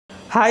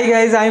Hi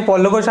guys আমি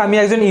পল্লব ঘোষ আমি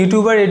একজন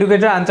YouTuber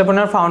educator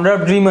entrepreneur founder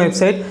of dream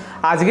website.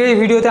 আজকের এই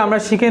ভিডিওতে আমরা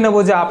শিখে নেব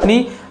যে আপনি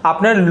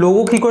আপনার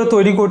লোগো কী করে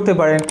তৈরি করতে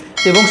পারেন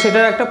এবং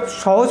সেটার একটা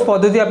সহজ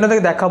পদ্ধতি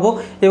আপনাদেরকে দেখাবো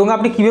এবং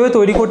আপনি কীভাবে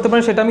তৈরি করতে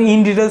পারেন সেটা আমি ইন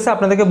ডিটেলসে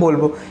আপনাদেরকে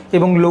বলবো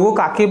এবং লোগো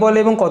কাকে বলে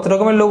এবং কত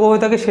রকমের লোগো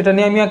হয়ে থাকে সেটা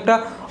নিয়ে আমি একটা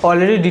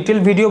অলরেডি ডিটেল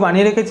ভিডিও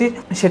বানিয়ে রেখেছি।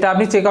 সেটা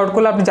আপনি চেক আউট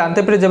করলে আপনি জানতে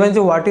পেরে যাবেন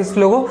যে হোয়াট ইজ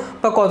লোগো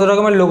বা কত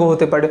রকমের লোগো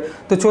হতে পারে।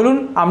 তো চলুন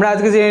আমরা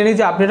আজকে জেনে নিই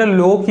যে আপনি একটা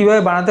লোগো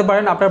কীভাবে বানাতে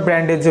পারেন আপনার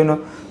ব্র্যান্ডের জন্য।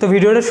 তো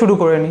ভিডিওটা শুরু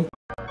করে নিই।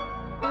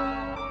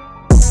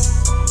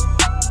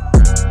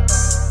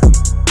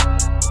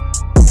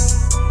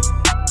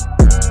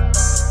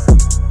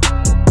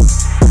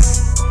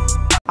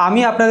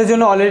 আমি আপনাদের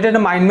জন্য অলরেডি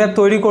একটা মাইন্ড ম্যাপ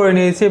তৈরি করে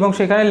নিয়েছি এবং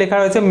সেখানে লেখা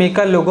রয়েছে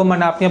মেকার লোগো,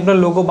 মানে আপনি আপনার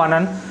লোগো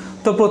বানান।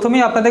 তো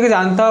প্রথমেই আপনাদেরকে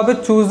জানতে হবে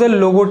চুজ দ্য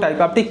লোগো টাইপ,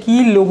 আপনি কী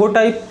লোগো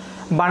টাইপ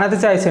বানাতে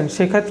চাইছেন।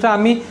 সেক্ষেত্রে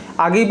আমি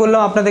আগেই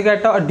বললাম আপনাদেরকে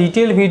একটা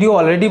ডিটেল ভিডিও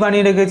অলরেডি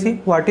বানিয়ে রেখেছি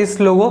হোয়াট ইজ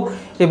লোগো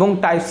এবং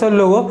টাইপস অফ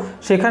লোগো।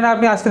 সেখানে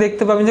আপনি আজকে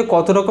দেখতে পাবেন যে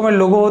কত রকমের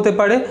লোগো হতে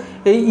পারে।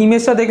 এই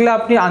ইমেজটা দেখলে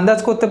আপনি আন্দাজ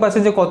করতে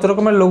পারছেন যে কত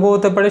রকমের লোগো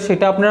হতে পারে।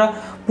 সেটা আপনারা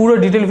পুরো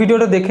ডিটেল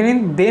ভিডিওটা দেখে নিন,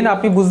 দেন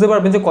আপনি বুঝতে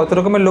পারবেন যে কত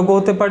রকমের লোগো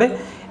হতে পারে।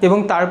 এবং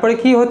তারপরে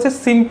কি হচ্ছে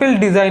সিম্পল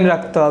ডিজাইন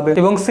রাখতে হবে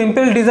এবং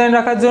সিম্পল ডিজাইন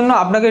রাখার জন্য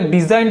আপনাকে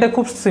ডিজাইনটা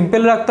খুব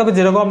সিম্পল রাখতে হবে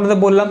যেরকম আপনাদের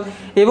বললাম।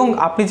 এবং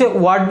আপনি যে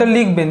ওয়ার্ডটা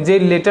লিখবেন, যে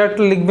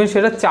লেটারটা লিখবেন,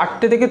 সেটা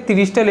 4টে থেকে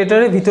 30টা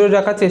লেটারের ভিতরে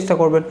রাখার চেষ্টা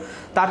করবেন।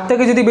 তার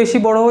থেকে যদি বেশি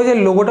বড় হয়ে যায়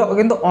লোগোটা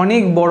কিন্তু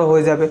অনেক বড়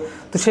হয়ে যাবে।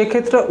 তো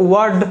সেক্ষেত্রে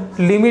ওয়ার্ড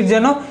লিমিট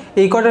যেন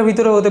এই কটার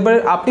ভিতরে হতে পারে।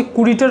 আপনি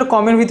 20টার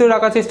কমের ভিতরে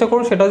রাখার চেষ্টা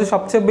করুন, সেটা হচ্ছে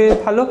সবচেয়ে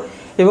ভালো।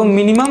 এবং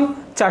মিনিমাম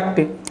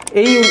 4টে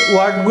এই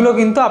ওয়ার্ডগুলো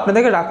কিন্তু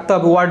আপনাদেরকে রাখতে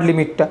হবে ওয়ার্ড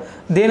লিমিটটা।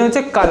 দেন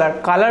হচ্ছে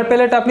কালার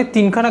প্যালেট, আপনি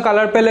 3খানা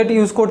কালার প্যালেট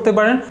ইউজ করতে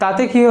পারেন।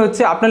 তাতে কি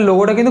হচ্ছে আপনার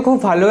লোগোটা কিন্তু খুব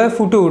ভালোভাবে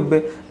ফুটে উঠবে।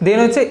 দেন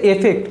হচ্ছে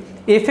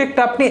এফেক্ট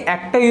আপনি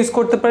একটা ইউজ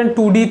করতে পারেন।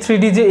 2D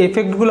 3D যে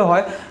এফেক্টগুলো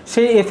হয়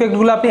সেই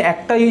এফেক্টগুলো আপনি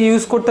একটা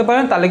ইউজ করতে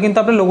পারেন, তাহলে কিন্তু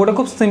আপনার লোগোটা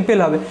খুব সিম্পল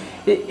হবে।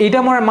 এটা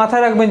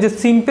মাথায় রাখবেন যে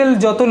সিম্পল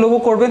যত লোগো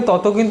করবেন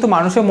তত কিন্তু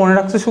মানুষের মনে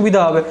রাখতে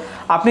সুবিধা হবে।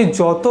 আপনি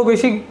যত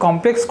বেশি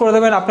কমপ্লেক্স করে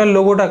দেবেন আপনার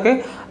লোগোটাকে,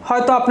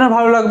 হয়তো আপনার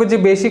ভালো লাগবে যে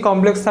বেশি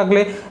কমপ্লেক্স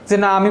থাকলে যে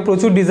না আমি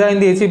প্রচুর ডিজাইন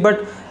দিয়েছি, বাট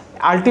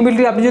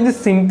আলটিমেটলি আপনি যদি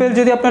সিম্পল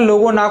যদি আপনার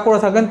লোগো না করে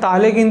থাকেন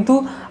তাহলে কিন্তু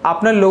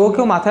আপনার লোগো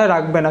কেউ মাথায়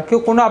রাখবে না,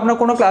 আপনার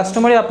কোনো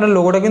কাস্টমারই আপনার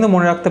লোগোটা কিন্তু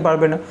মনে রাখতে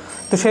পারবে না।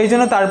 তো সেই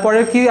জন্য তারপরে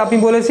কি আমি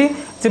বলেছি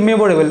যে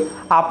মেমোরেবল,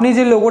 আপনি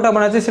যে লোগোটা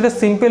বানাচ্ছেন সেটা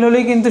সিম্পল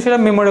হলেই কিন্তু সেটা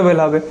মেমোরেবল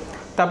হবে।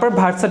 তারপর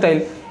ভার্সাটাইল,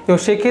 তো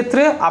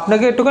সেক্ষেত্রে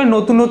আপনাকে একটুখানি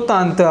নতুনত্ব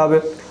আনতে হবে।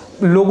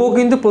 লোগো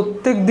কিন্তু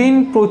প্রত্যেক দিন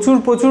প্রচুর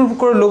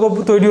করে লোগো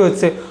তৈরি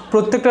হচ্ছে,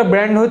 প্রত্যেকটা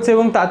ব্র্যান্ড হচ্ছে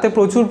এবং তাতে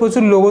প্রচুর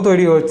লোগো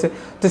তৈরি হচ্ছে।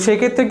 তো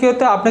সেক্ষেত্রে কী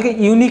হতে আপনাকে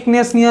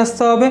ইউনিকনেস নিয়ে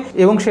আসতে হবে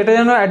এবং সেটা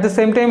যেন at the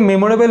same time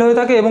memorable হয়ে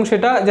থাকে এবং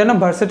সেটা যেন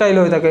ভার্সেটাইল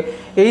হয়ে থাকে।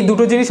 এই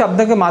দুটো জিনিস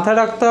আপনাকে মাথায়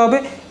রাখতে হবে।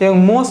 এবং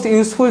মোস্ট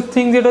ইউজফুল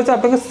থিং যেটা হচ্ছে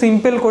আপনাকে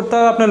সিম্পল করতে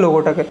হবে আপনার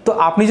লোগোটাকে। তো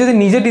আপনি যদি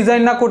নিজে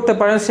ডিজাইন না করতে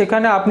পারেন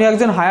সেখানে আপনি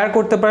একজন হায়ার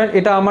করতে পারেন।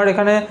 এটা আমার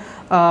এখানে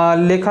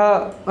লেখা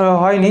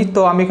হয়নি,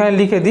 তো আমি এখানে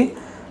লিখে দিই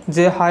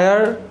যে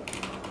হায়ার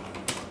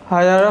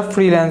আ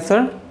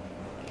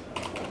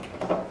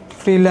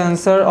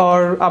ফ্রিল্যান্সার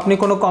অর আপনি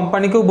কোনো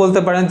কোম্পানিকেও বলতে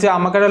পারেন যে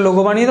আমাকে একটা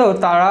লোগো বানিয়ে দাও,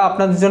 তারা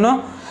আপনাদের জন্য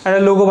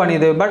একটা লোগো বানিয়ে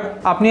দেবে। বাট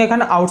আপনি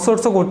এখানে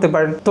আউটসোর্সও করতে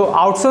পারেন। তো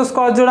আউটসোর্স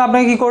করার জন্য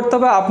আপনাকে কী করতে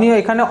হবে, আপনি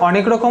এখানে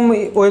অনেক রকম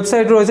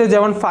ওয়েবসাইট রয়েছে,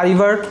 যেমন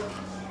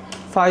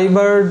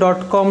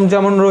fiverr.com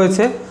যেমন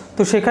রয়েছে,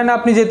 তো সেখানে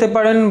আপনি যেতে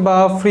পারেন, বা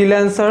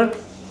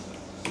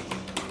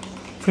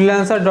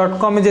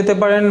freelancer.com যেতে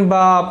পারেন,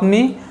 বা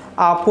আপনি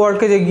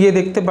আপওয়ার্কে গিয়ে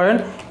দেখতে পারেন।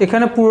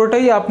 এখানে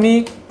পুরোটাই আপনি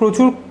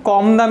প্রচুর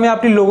কম দামে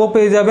আপনি লোগো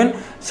পেয়ে যাবেন।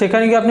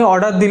 সেখানে গিয়ে আপনি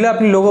অর্ডার দিলে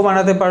আপনি লোগো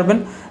বানাতে পারবেন।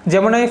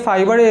 যেমন আমি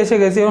ফাইবারে এসে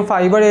গেছি এবং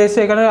ফাইবারে এসে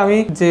এখানে আমি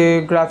যে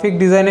গ্রাফিক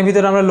ডিজাইনের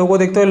ভিতরে আমরা লোগো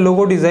দেখতে পাই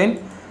লোগো ডিজাইন,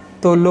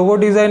 তো লোগো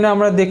ডিজাইনে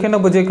আমরা দেখে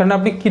নেবো যে এখানে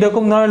আপনি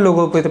কীরকম ধরনের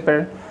লোগো পেতে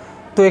পারেন।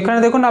 তো এখানে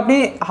দেখুন আপনি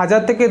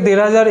 1000 থেকে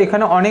 1500,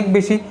 এখানে অনেক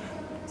বেশি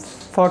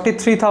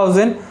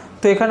 43,000।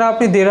 তো এখানে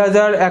আপনি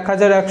 1500,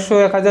 1100,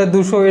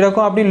 1200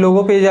 এরকম আপনি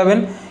লোগো পেয়ে যাবেন।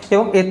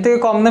 এবং এর থেকে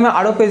কম দামে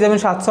আরও পেয়ে যাবেন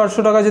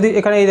 700-800 টাকা। যদি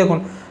এখানে এই দেখুন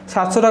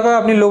 700 টাকায়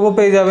আপনি লোগো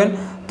পেয়ে যাবেন।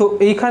 তো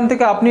এইখান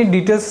থেকে আপনি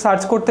ডিটেলস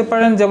সার্চ করতে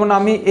পারেন। যেমন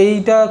আমি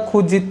এইটা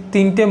খুঁজি,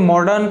 3টে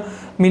মডার্ন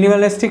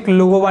মিনিমালিস্টিক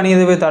লোগো বানিয়ে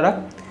দেবে তারা,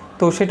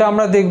 তো সেটা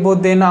আমরা দেখব।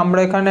 দেন আমরা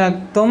এখানে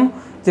একদম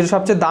যেটা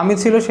সবচেয়ে দামি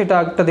ছিল সেটা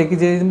একটা দেখি,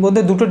 যে এর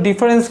মধ্যে দুটো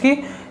ডিফারেন্স কী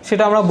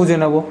সেটা আমরা বুঝে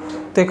নেব।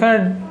 তো এখানে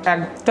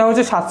একটা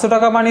হচ্ছে 700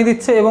 টাকা বানিয়ে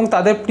দিচ্ছে এবং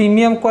তাদের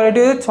প্রিমিয়াম কোয়ালিটি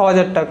হচ্ছে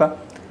 6000 টাকা,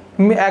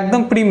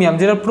 একদম প্রিমিয়াম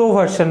যেটা প্রো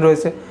ভার্সন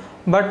রয়েছে।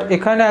 বাট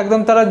এখানে একদম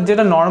তারা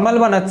যেটা নর্মাল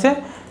বানাচ্ছে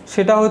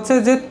সেটা হচ্ছে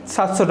যে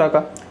 700 টাকা।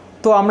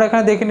 তো আমরা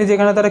এখানে দেখে নিই যে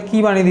এখানে তারা কী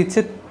বানিয়ে দিচ্ছে,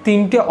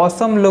 3টে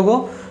অসম লোগো,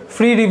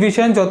 ফ্রি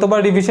রিভিশন, যতবার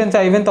রিভিশন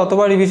চাইবেন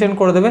ততবার রিভিশন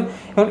করে দেবে।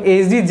 এবং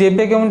HD,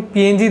 JPEG এবং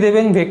PNG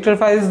দেবেন, ভেক্টর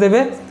ফাইলস দেবে,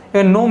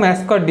 এবং নো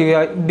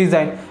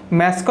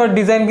ম্যাসকট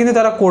ডিজাইন কিন্তু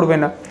তারা করবে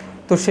না।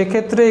 তো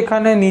সেক্ষেত্রে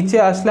এখানে নিচে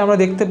আসলে আমরা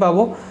দেখতে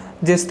পাবো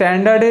যে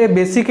স্ট্যান্ডার্ডে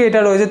বেসিকে এটা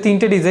রয়েছে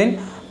 3টে ডিজাইন,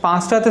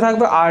 5টাতে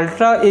থাকবে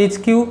আলট্রা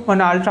HQ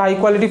মানে আলট্রা হাই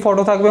কোয়ালিটি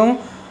ফটো থাকবে, এবং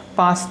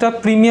 5টা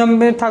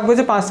প্রিমিয়ামে থাকবে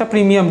যে 5টা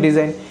প্রিমিয়াম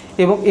ডিজাইন।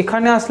 এবং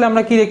এখানে আসলে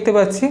আমরা কি দেখতে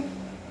পাচ্ছি,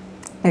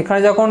 এখানে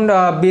যখন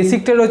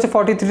বেসিকটা রয়েছে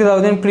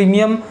 43,000,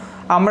 প্রিমিয়াম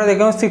আমরা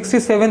দেখলাম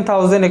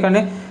 67,000 এখানে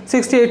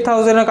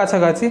 68,000-এর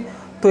কাছাকাছি।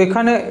 তো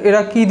এখানে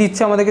এরা কি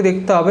দিচ্ছে আমাদেরকে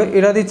দেখতে হবে।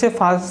 এরা দিচ্ছে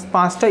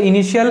পাঁচটা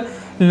initial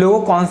logo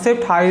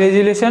concept, high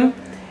resolution,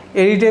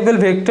 editable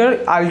vector,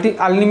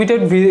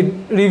 unlimited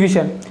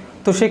revision.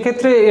 তো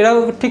সেক্ষেত্রে এরা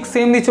ঠিক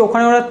সেম দিচ্ছে,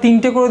 ওখানে ওরা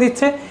 3টে করে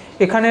দিচ্ছে,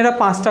 এখানে এরা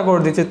 5টা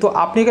করে দিচ্ছে। তো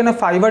আপনি এখানে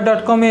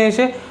fiverr.com-এ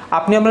এসে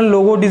আপনি আপনার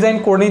লোগো ডিজাইন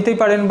করে নিতেই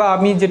পারেন, বা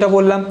আমি যেটা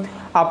বললাম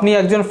আপনি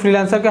একজন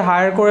ফ্রিল্যান্সারকে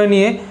হায়ার করে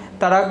নিয়ে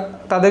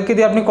তাদেরকে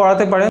দিয়ে আপনি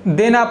করাতে পারেন।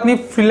 দেন আপনি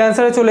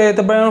ফ্রিল্যান্সারে চলে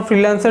যেতে পারেন।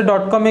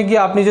 freelancer.com-এ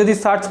গিয়ে আপনি যদি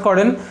সার্চ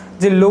করেন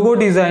যে লোগো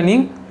ডিজাইনিং,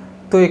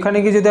 তো এখানে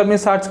গিয়ে যদি আপনি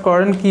সার্চ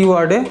করেন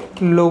কিওয়ার্ডে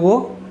লোগো,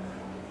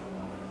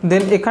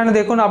 দেন এখানে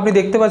দেখুন আপনি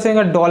দেখতে পাচ্ছেন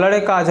এখানে ডলারে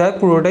কাজ হয়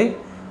পুরোটাই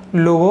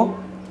লোগো।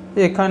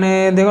 এখানে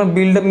দেখুন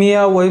build me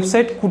a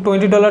website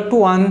 $20 to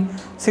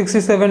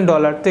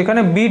 $167। তো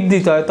এখানে বিট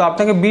দিতে হয়, তো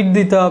আপনাকে বিট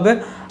দিতে হবে।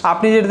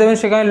 আপনি যেটা দেবেন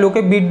সেখানে লোকে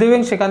বিট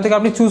দেবেন, সেখান থেকে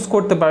আপনি চুজ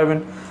করতে পারবেন।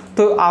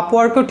 তো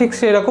আপওয়ার্কেও ঠিক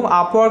সেরকম,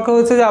 আপওয়ার্কে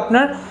হচ্ছে যে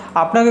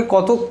আপনাকে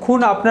কতক্ষণ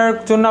আপনার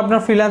জন্য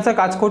আপনার ফ্রিল্যান্সার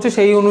কাজ করছে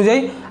সেই অনুযায়ী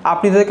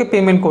আপনি তাদেরকে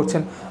পেমেন্ট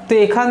করছেন। তো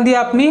এখান দিয়ে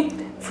আপনি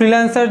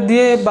ফ্রিল্যান্সার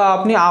দিয়ে বা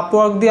আপনি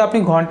আপওয়ার্ক দিয়ে আপনি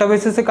ঘন্টা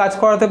বেসিসে কাজ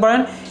করাতে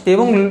পারেন,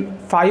 এবং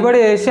ফাইবারে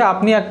এসে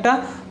আপনি একটা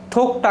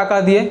থোক টাকা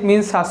দিয়ে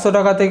মিনস 700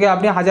 টাকা থেকে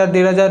আপনি 1000,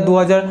 1500,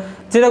 2000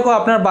 যেরকম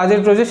আপনার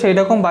বাজেট রয়েছে সেই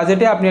রকম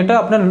বাজেটে আপনি একটা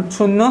আপনার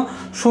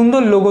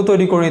সুন্দর লোগো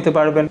তৈরি করে নিতে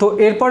পারবেন। তো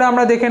এরপরে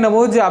আমরা দেখে নেব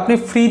যে আপনি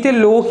ফ্রিতে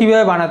লোগো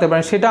কীভাবে বানাতে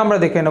পারেন, সেটা আমরা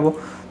দেখে নেব।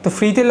 তো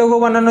ফ্রিতে লোগো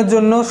বানানোর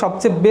জন্য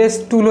সবচেয়ে বেস্ট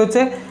টুল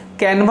হচ্ছে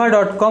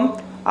canva.com।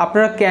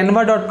 আপনারা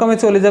canva.com-এ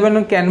চলে যাবেন,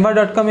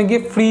 canva.com-এ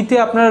গিয়ে ফ্রিতে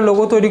আপনারা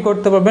লোগো তৈরি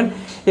করতে পারবেন,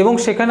 এবং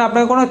সেখানে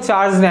আপনাকে কোনো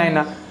চার্জ নেয়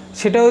না।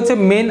 সেটা হচ্ছে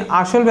মেন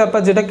আসল ব্যাপার,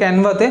 যেটা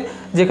ক্যানভাতে,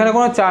 যেখানে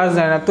কোনো চার্জ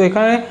নেয় না। তো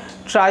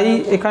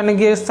এখানে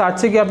গিয়ে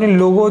সার্চে গিয়ে আপনি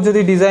লোগো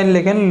যদি ডিজাইন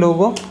লেখেন,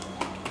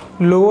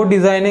 লোগো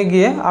ডিজাইনে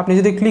গিয়ে আপনি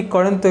যদি ক্লিক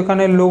করেন, তো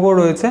এখানে লোগো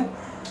রয়েছে।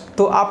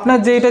 তো আপনার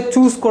যে এটা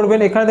চুজ করবেন,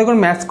 এখানে দেখুন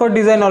ম্যাসকট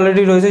ডিজাইন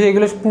অলরেডি রয়েছে,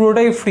 যেগুলো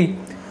পুরোটাই ফ্রি।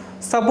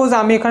 সাপোজ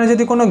আমি এখানে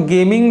যদি কোনো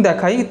গেমিং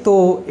দেখাই, তো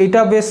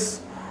এটা বেশ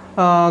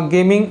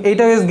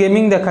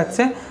গেমিং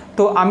দেখাচ্ছে।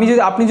 তো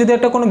আপনি যদি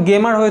একটা কোনো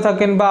গেমার হয়ে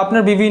থাকেন, বা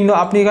আপনার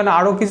আপনি এখানে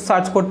আরও কিছু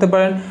সার্চ করতে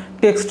পারেন।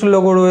 টেক্সট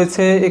লোগো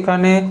রয়েছে,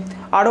 এখানে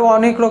আরও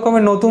অনেক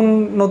রকমের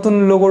নতুন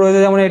লোগো রয়েছে,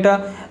 যেমন এটা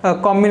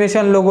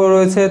কম্বিনেশন লোগো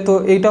রয়েছে। তো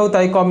এইটাও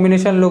তাই,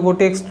 কম্বিনেশন লোগো,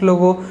 টেক্সট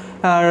লোগো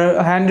আর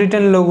হ্যান্ড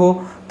রিটেন লোগো।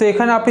 তো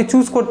এখানে আপনি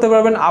চুজ করতে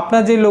পারবেন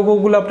আপনার যে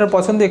লোগোগুলো আপনার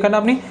পছন্দ। এখানে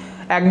আপনি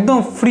একদম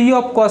ফ্রি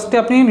অফ কস্টে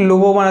আপনি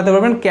লোগো বানাতে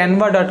পারবেন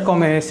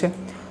canva.com-এ এসে।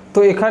 তো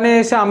এখানে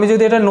এসে আমি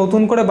যদি এটা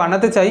নতুন করে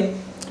বানাতে চাই,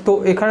 তো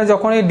এখানে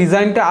যখন এই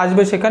ডিজাইনটা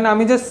আসবে, সেখানে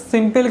আমি জাস্ট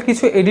সিম্পল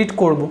কিছু এডিট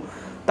করব,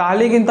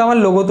 তাহলেই কিন্তু আমার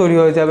লোগো তৈরি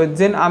হয়ে যাবে।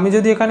 দেন আমি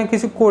যদি এখানে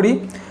কিছু করি,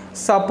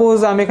 সাপোজ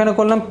আমি এখানে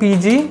করলাম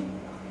পিজি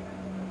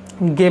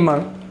গেমার,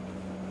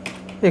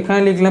 এখানে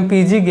লিখলাম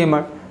পিজি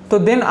গেমার। তো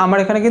দেন আমার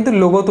এখানে কিন্তু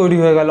লোগো তৈরি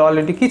হয়ে গেল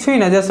অলরেডি, কিছুই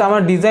না, জাস্ট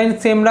আমার ডিজাইন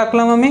সেম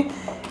রাখলাম আমি।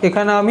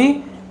 এখানে আমি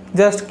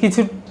জাস্ট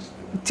কিছু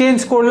চেঞ্জ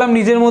করলাম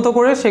নিজের মতো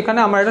করে, সেখানে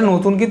আমার একটা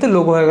নতুন কিন্তু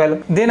লোগো হয়ে গেল।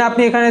 দেন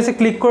আপনি এখানে এসে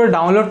ক্লিক করে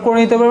ডাউনলোড করে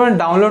নিতে পারবেন।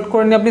 ডাউনলোড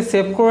করে নিয়ে আপনি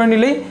সেভ করে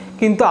নিলেই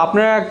কিন্তু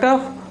আপনার একটা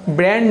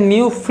ব্র্যান্ড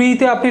নিউ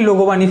ফ্রিতে আপনি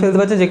লোগো বানিয়ে ফেলতে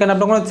পারছেন, যেখানে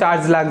আপনার কোনো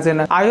চার্জ লাগছে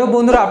না। আই হোপ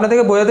বন্ধুরা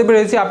আপনাদেরকে বোঝাতে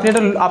পেরেছি আপনি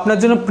এটা আপনার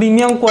জন্য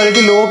প্রিমিয়াম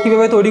কোয়ালিটি লোগো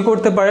কীভাবে তৈরি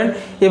করতে পারেন।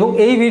 এবং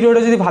এই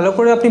ভিডিওটা যদি ভালো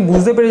করে আপনি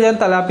বুঝতে পেরে যান,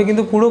 তাহলে আপনি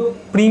কিন্তু পুরো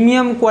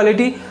প্রিমিয়াম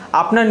কোয়ালিটি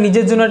আপনার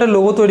নিজের জন্য একটা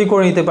লোগো তৈরি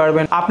করে নিতে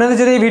পারবেন। আপনাদের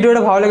যদি এই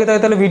ভিডিওটা ভালো লাগে থাকে,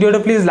 তাহলে ভিডিওটা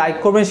প্লিজ লাইক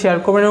করবেন, শেয়ার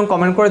করবেন, এবং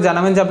কমেন্ট করে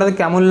জানাবেন যে আপনাদের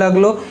কেমন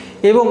লাগলো।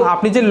 এবং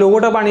আপনি যে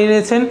লোগোটা বানিয়ে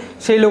নিয়েছেন,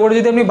 সেই লোগোটা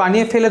যদি আপনি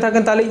বানিয়ে ফেলে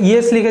থাকেন, তাহলে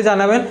ইয়েস লিখে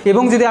জানাবেন।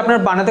 এবং যদি আপনার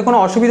বানাতে কোনো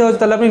অসুবিধা হচ্ছে,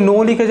 তাহলে আপনি নো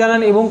লিখে জানান,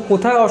 এবং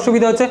কোথায়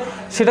অসুবিধা হচ্ছে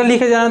সেটা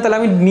লিখে জানান, তাহলে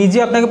আমি নিজে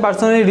আপনাকে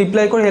পার্সোনালি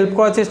রিপ্লাই করে হেল্প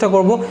করার চেষ্টা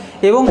করব।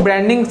 এবং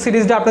ব্র্যান্ডিং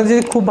সিরিজটা আপনাদের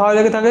যদি খুব ভালো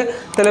লেগে থাকে,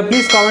 তাহলে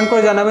প্লিজ কমেন্ট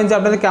করে জানাবেন যে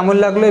আপনাদের কেমন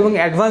লাগলো, এবং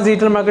অ্যাডভান্স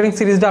ডিজিটাল মার্কেটিং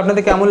সিরিজটা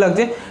আপনাদের কেমন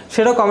লাগছে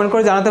সেটাও কমেন্ট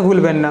করে জানাতে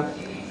ভুলবেন না।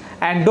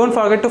 And don't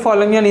forget to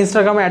follow me on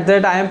Instagram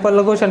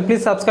 @Pallab Ghosh, and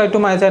please subscribe to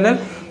my channel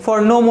for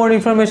no more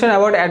information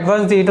about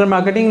advanced digital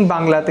marketing in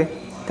Bangladesh.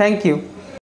 Thank you.